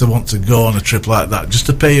to want to go on a trip like that, just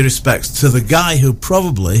to pay your respects to the guy who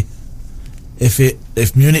probably,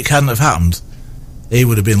 if Munich hadn't have happened, he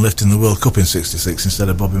would have been lifting the World Cup in '66 instead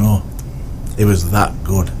of Bobby Moore. He was that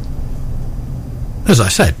good. As I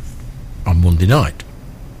said, on Monday night,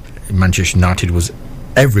 Manchester United was...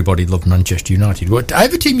 Everybody loved Manchester United.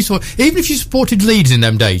 Whatever team you support, even if you supported Leeds in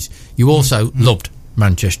them days, you also loved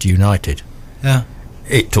Manchester United. Yeah.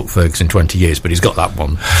 It took Ferguson 20 years, but he's got that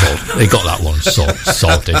one sorted. He got that one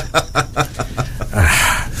sorted.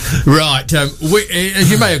 Right,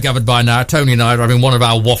 as you may have gathered by now, Tony and I are having one of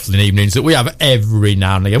our waffling evenings that we have every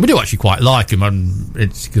now and again. We do actually quite like them, and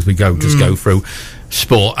it's because we go through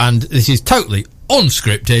sport, and this is totally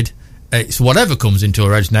unscripted. It's whatever comes into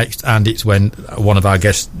our heads next, and it's when one of our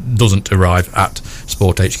guests doesn't arrive at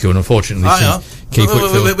Sport HQ, and unfortunately, Keith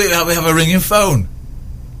Whitfield... We have a ringing phone.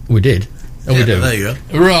 We did. Oh, we do. There you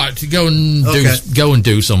go. Right, go and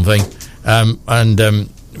do something.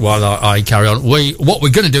 While I carry on, what we're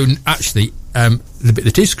going to do actually, the bit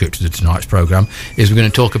that is scripted of tonight's programme is we're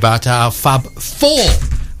going to talk about our Fab Four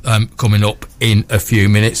coming up in a few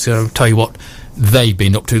minutes. So I'll tell you what they've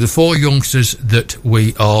been up to. The four youngsters that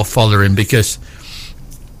we are following, because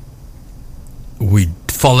we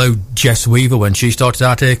followed Jess Weaver when she started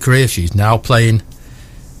out her career. She's now playing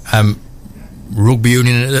rugby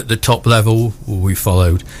union at the top level. We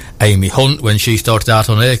followed Amy Hunt when she started out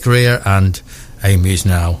on her career, and Amy is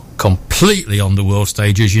now completely on the world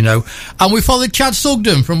stage, as you know. And we followed Chad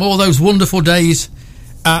Sugden from all those wonderful days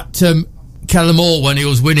at Kellamore when he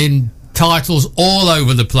was winning titles all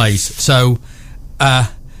over the place. So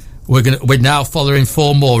we're now following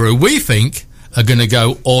four more who we think are going to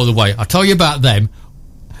go all the way. I'll tell you about them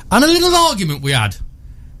and a little argument we had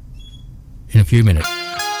in a few minutes.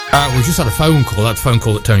 We just had a phone call. That's a phone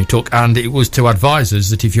call that Tony took, and it was to advise us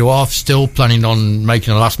that if you are still planning on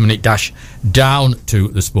making a last-minute dash down to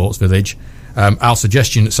the Sports Village, our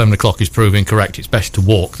suggestion at 7 o'clock is proving correct. It's best to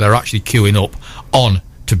walk. They're actually queuing up on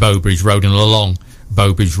to Bowbridge Road and along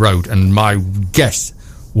Bowbridge Road, and my guess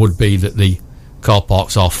would be that the car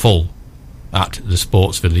parks are full at the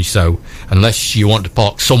Sports Village. So unless you want to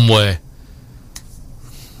park somewhere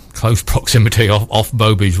close proximity off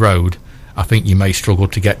Bowbridge Road, I think you may struggle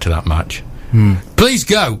to get to that match. Please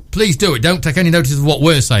go. Please do it. Don't take any notice of what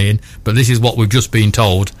we're saying, but this is what we've just been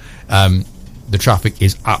told. The traffic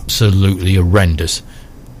is absolutely horrendous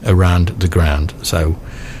around the ground. So,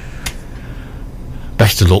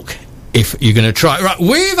 best of luck if you're going to try. Right,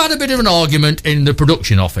 we've had a bit of an argument in the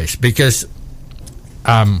production office because,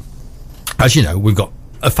 as you know, we've got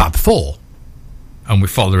a Fab Four, and we're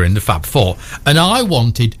following the Fab Four. And I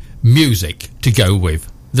wanted music to go with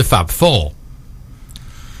the Fab Four.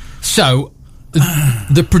 So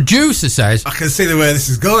the producer says, I can see the way this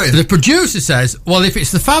is going. The producer says, well, if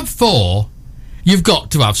it's the Fab Four, you've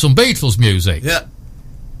got to have some Beatles music. Yeah.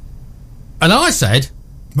 And I said,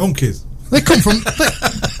 Monkeys. They come from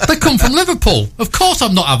they come from Liverpool. Of course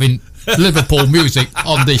I'm not having Liverpool music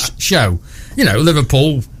on this show. You know,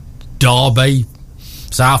 Liverpool, Derby,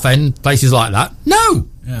 Southend, places like that. No,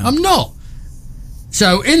 yeah. I'm not.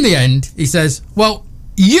 So in the end, he says, well,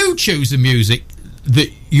 you choose the music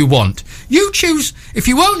that you want. You choose, if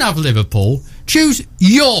you won't have Liverpool, choose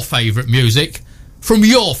your favourite music from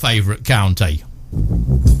your favourite county.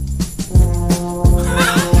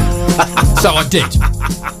 So I did.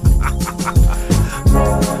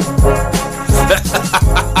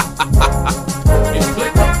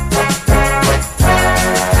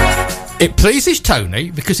 It pleases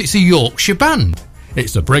Tony because it's a Yorkshire band.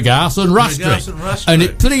 It's the Brighouse and Rastrick. And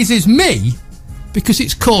it pleases me because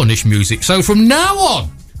it's Cornish music. So from now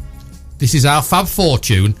on, this is our Fab Four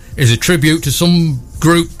tune, is a tribute to some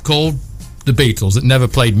group called the Beatles that never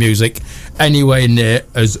played music anywhere near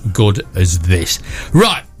as good as this.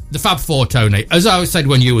 Right, the Fab Four, Tony. As I said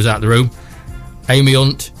when you was out the room, Amy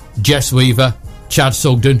Hunt, Jess Weaver, Chad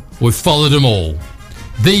Sugden, we've followed them all.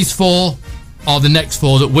 These four are the next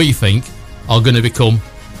four that we think are going to become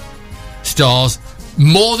stars,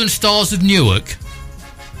 more than stars of Newark,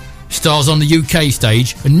 stars on the UK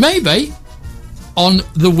stage, and maybe on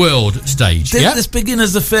the world stage. Didn't this begin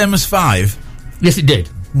as the Famous Five? Yes, it did.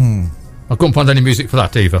 I couldn't find any music for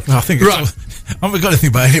that either. I think right. Haven't we got anything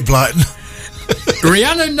about Enid Blyton?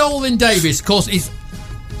 Rhiannon Nolan Davis, of course, is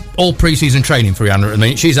all pre-season training for Rhiannon at the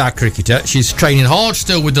minute. She's our cricketer. She's training hard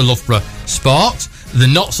still with the Loughborough Sparks, the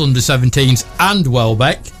Notts under-17s and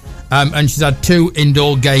Welbeck, and she's had 2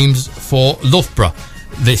 indoor games for Loughborough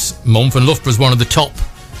this month, and Loughborough's one of the top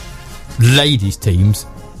ladies teams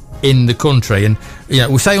in the country. And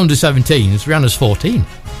we say under-17s, Rhiannon's 14.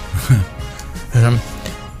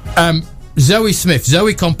 Zoe Smith.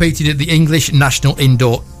 Zoe competed at the English National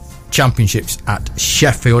Indoor Championships at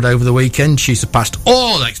Sheffield over the weekend. She surpassed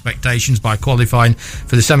all expectations by qualifying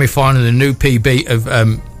for the semi-final, the new PB of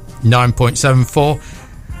 9.74.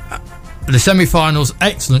 The semi-finals,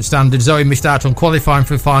 excellent standard. Zoe missed out on qualifying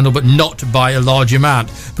for the final, but not by a large amount.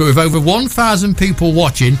 But with over 1,000 people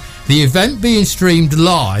watching, the event being streamed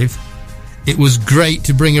live, it was great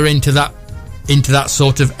to bring her into that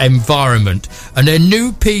sort of environment. And her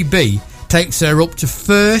new PB takes her up to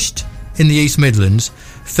first in the East Midlands,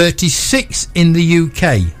 36 in the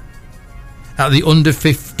UK at the under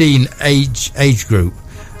 15 age group,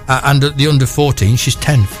 and at the under 14 she's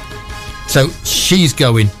 10th. So she's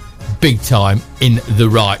going big time in the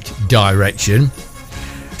right direction.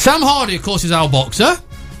 Sam Hardy, of course, is our boxer,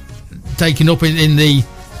 taking up in the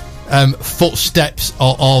footsteps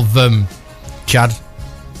of Chad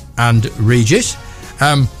and Regis.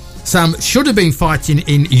 Sam should have been fighting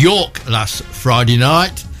in York last Friday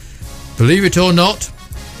night. Believe it or not,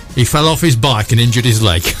 he fell off his bike and injured his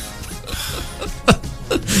leg.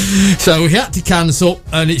 So he had to cancel,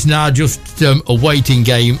 and it's now just a waiting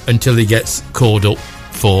game until he gets called up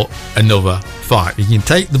for another fight. You can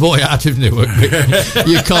take the boy out of Newark, but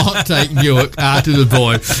you can't take Newark out of the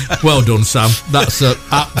boy. Well done, Sam. That's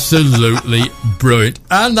absolutely brilliant.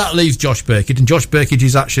 And that leaves Josh Burkitt, and Josh Burkitt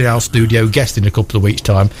is actually our studio guest in a couple of weeks'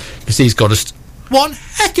 time, because he's got one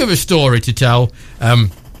heck of a story to tell.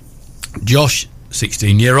 Josh,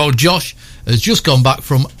 16-year-old Josh, has just gone back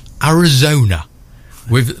from Arizona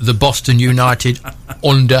with the Boston United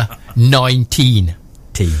under-19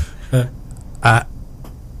 team.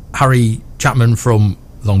 Harry Chapman from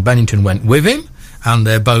Long Bennington went with him, and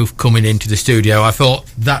they're both coming into the studio. I thought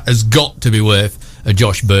that has got to be worth a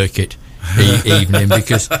Josh Burkitt evening,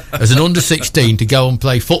 because as an under-16 to go and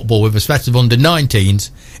play football with a set of under-19s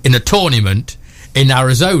in a tournament in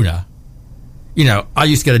Arizona, I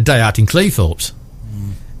used to get a day out in Cleethorpes.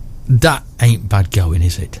 That ain't bad going,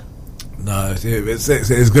 is it? No, it's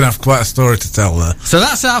going to have quite a story to tell there. So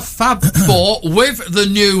that's our Fab Four with the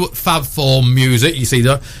new Fab Four music. You see,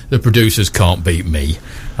 the producers can't beat me.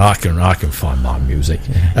 I can find my music.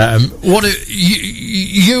 What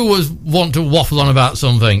you want to waffle on about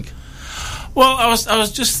something? Well, I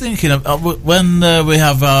was just thinking when we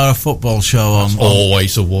have our football show on.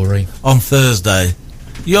 Always a worry on Thursday.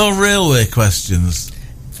 Your railway questions.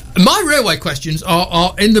 My railway questions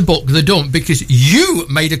are in the book. They're done because you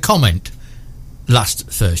made a comment last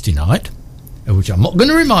Thursday night, which I'm not going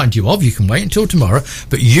to remind you of. You can wait until tomorrow.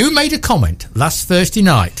 But you made a comment last Thursday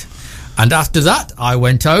night. And after that, I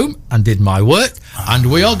went home and did my work.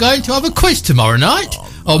 And we are going to have a quiz tomorrow night.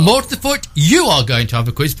 Or more to the point, you are going to have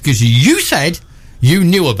a quiz because you said you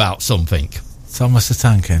knew about something. Thomas the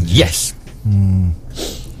Tank Engine? Yes.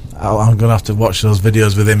 I'm going to have to watch those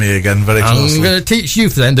videos with Imi again very closely. I'm going to teach you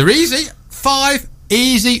for them. They're easy. 5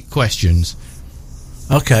 easy questions.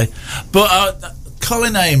 Okay. But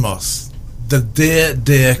Colin Amos, the dear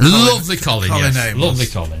Colin. Lovely Colin, yes. Amos. Lovely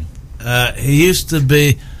Colin. He used to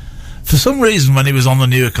be, for some reason, when he was on the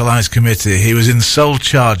Newark Alliance Committee, he was in sole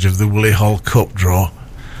charge of the Willie Hall Cup draw.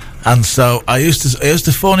 And so I used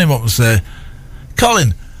to phone him up and say,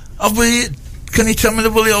 Colin, can you tell me the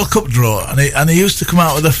Willie Hall Cup draw? And he used to come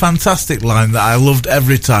out with a fantastic line that I loved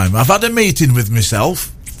every time. I've had a meeting with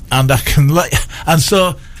myself, and I can and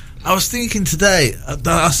so I was thinking today,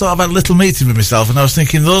 I sort of had a little meeting with myself, and I was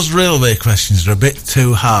thinking those railway questions are a bit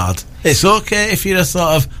too hard. It's okay if you're a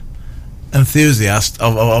sort of enthusiast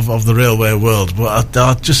of the railway world, but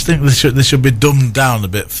I just think they should be dumbed down a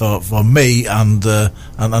bit for me and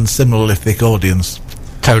similarly thick audience.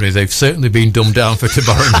 Tony, they've certainly been dumbed down for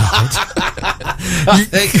tomorrow night. I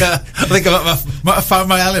think Might have found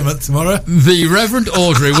my element tomorrow. The Reverend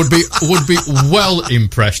Audrey would be well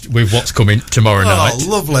impressed with what's coming tomorrow night. Oh,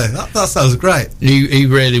 lovely. That sounds great. He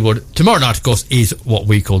really would. Tomorrow night, of course, is what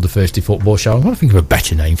we call the Thursday Football Show. I'm going to think of a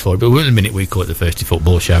better name for it, but in a minute we call it the Thursday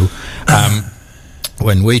Football Show.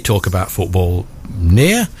 When we talk about football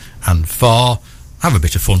near and far, have a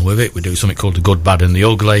bit of fun with it. We do something called the Good, Bad and the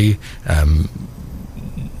Ugly.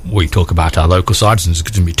 We talk about our local sides, and there's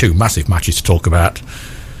going to be two massive matches to talk about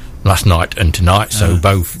last night and tonight, so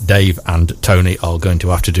both Dave and Tony are going to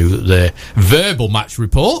have to do their verbal match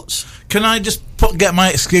reports. Can I just get my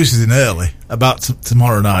excuses in early about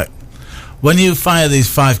tomorrow night? When you fire these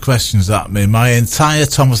 5 questions at me, my entire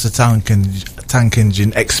Thomas the Tank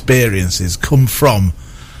Engine experiences come from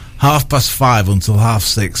 5:30 until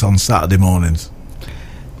 6:30 on Saturday mornings.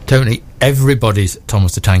 Tony, everybody's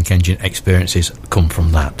Thomas the Tank Engine experiences come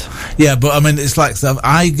from that. Yeah, but I mean, it's like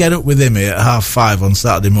I get up with Imi at 5:30 on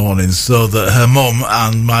Saturday mornings so that her mum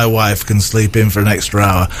and my wife can sleep in for an extra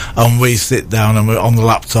hour, and we sit down and we're on the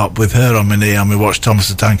laptop with her on my knee and we watch Thomas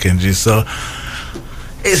the Tank Engine. So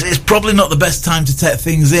it's probably not the best time to take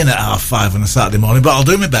things in at 5:30 on a Saturday morning, but I'll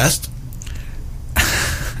do my best.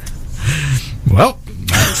 Well,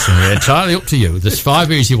 that's entirely up to you. There's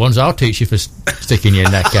 5 easy ones I'll teach you for sticking your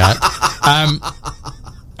neck out. And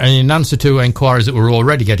in answer to inquiries that we're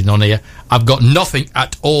already getting on here, I've got nothing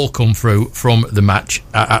at all come through from the match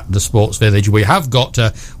at the Sports Village. We have got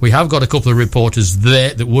a couple of reporters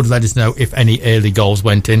there that would let us know if any early goals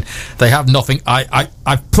went in. They have nothing.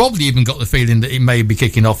 I've probably even got the feeling that it may be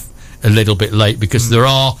kicking off a little bit late because there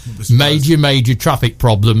are major traffic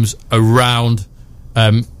problems around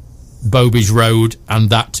Bobby's Road and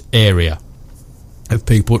that area of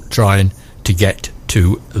people trying to get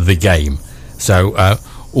to the game. So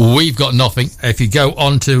we've got nothing. If you go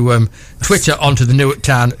onto Twitter, onto the Newark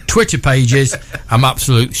Town Twitter pages, I'm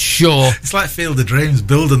absolutely sure it's like Field of Dreams.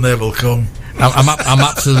 Build and they will come. I'm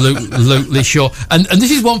absolutely sure. And this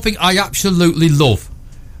is one thing I absolutely love.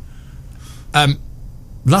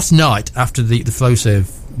 Last night after the Flowserve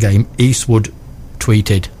game, Eastwood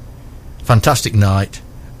tweeted, "Fantastic night.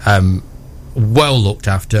 Well looked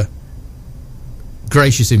after,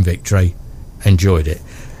 gracious in victory, enjoyed it."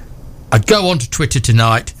 I go on to Twitter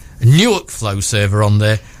tonight, Newark Flow server on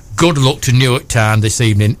there. Good luck to Newark Town this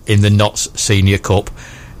evening in the Notts Senior Cup.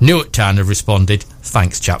 Newark Town have responded,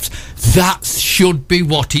 "Thanks, chaps." That should be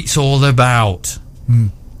what it's all about.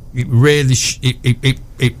 It really,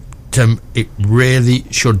 it really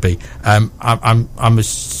should be. I'm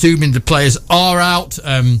assuming the players are out.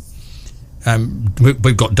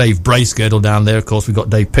 We've got Dave Bracegirdle down there, of course. We've got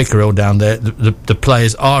Dave Pickerill down there. The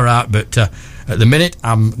players are out, but at the minute,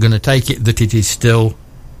 I'm going to take it that it is still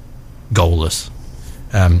goalless.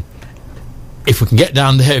 If we can get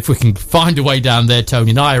down there, if we can find a way down there,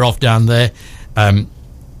 Tony and I are off down there.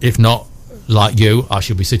 If not, like you, I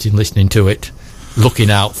shall be sitting listening to it, looking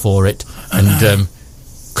out for it, and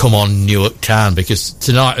come on, Newark Town, because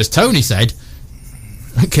tonight, as Tony said,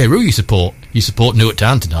 I don't care who you support Newark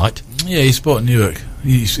Town tonight. Yeah, you support Newark.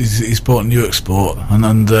 You support Newark sport,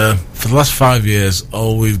 and for the last 5 years,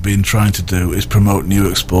 all we've been trying to do is promote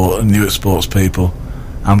Newark sport and Newark sports people.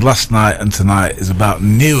 And last night and tonight is about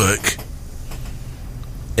Newark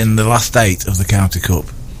in the last 8 of the County Cup.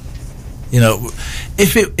 You know,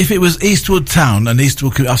 if it was Eastwood Town and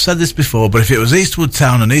Eastwood, I've said this before, but if it was Eastwood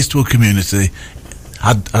Town and Eastwood Community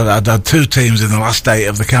I'd had 2 teams in the last 8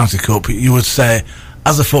 of the County Cup, you would say,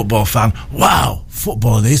 as a football fan, wow,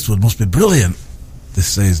 football in Eastwood must be brilliant this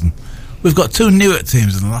season. We've got 2 Newark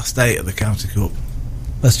teams in the last 8 of the County Cup.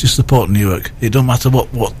 Let's just support Newark. It don't matter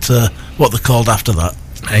what they're called after that.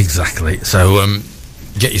 Exactly. So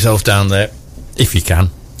get yourself down there if you can.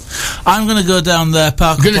 I'm going to go down there,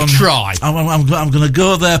 park up on... I'm going to try. I'm going to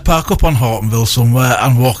go there, park up on Hortonville somewhere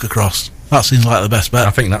and walk across. That seems like the best bet.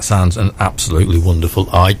 I think that sounds an absolutely wonderful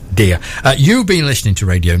idea. You've been listening to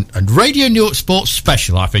Radio Newark Sports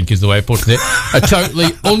Special, I think is the way of putting it. A totally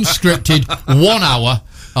unscripted 1 hour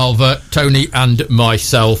of Tony and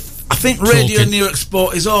myself. I think Radio Newark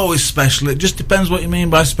Sport is always special. It just depends what you mean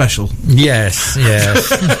by special. Yes.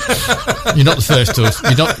 You're not the first to.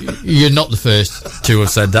 You're not the first to have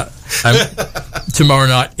said that. Tomorrow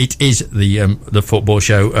night it is the football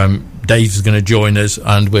show. Dave's going to join us,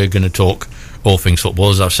 and we're going to talk all things football.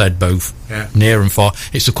 As I've said, both near and far.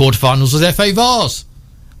 It's the quarterfinals of the FA Vars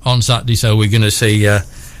on Saturday, so we're going to see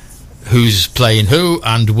who's playing who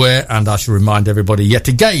and where. And I should remind everybody yet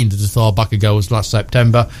again that as far back ago as last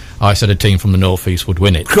September, I said a team from the North East would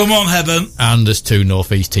win it. Come on, Heaven! And there's 2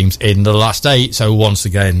 North East teams in the last 8. So once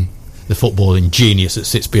again, the footballing genius that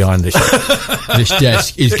sits behind this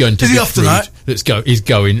desk is going to is be he off tonight? Is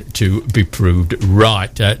going to be proved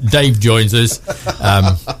right. Dave joins us.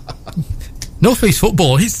 North East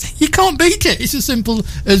football, you can't beat it. It's as simple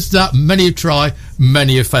as that. Many have tried,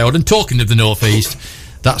 many have failed. And talking of the North East,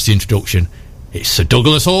 that's the introduction. It's Sir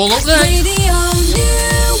Douglas Hall up there. Radio News.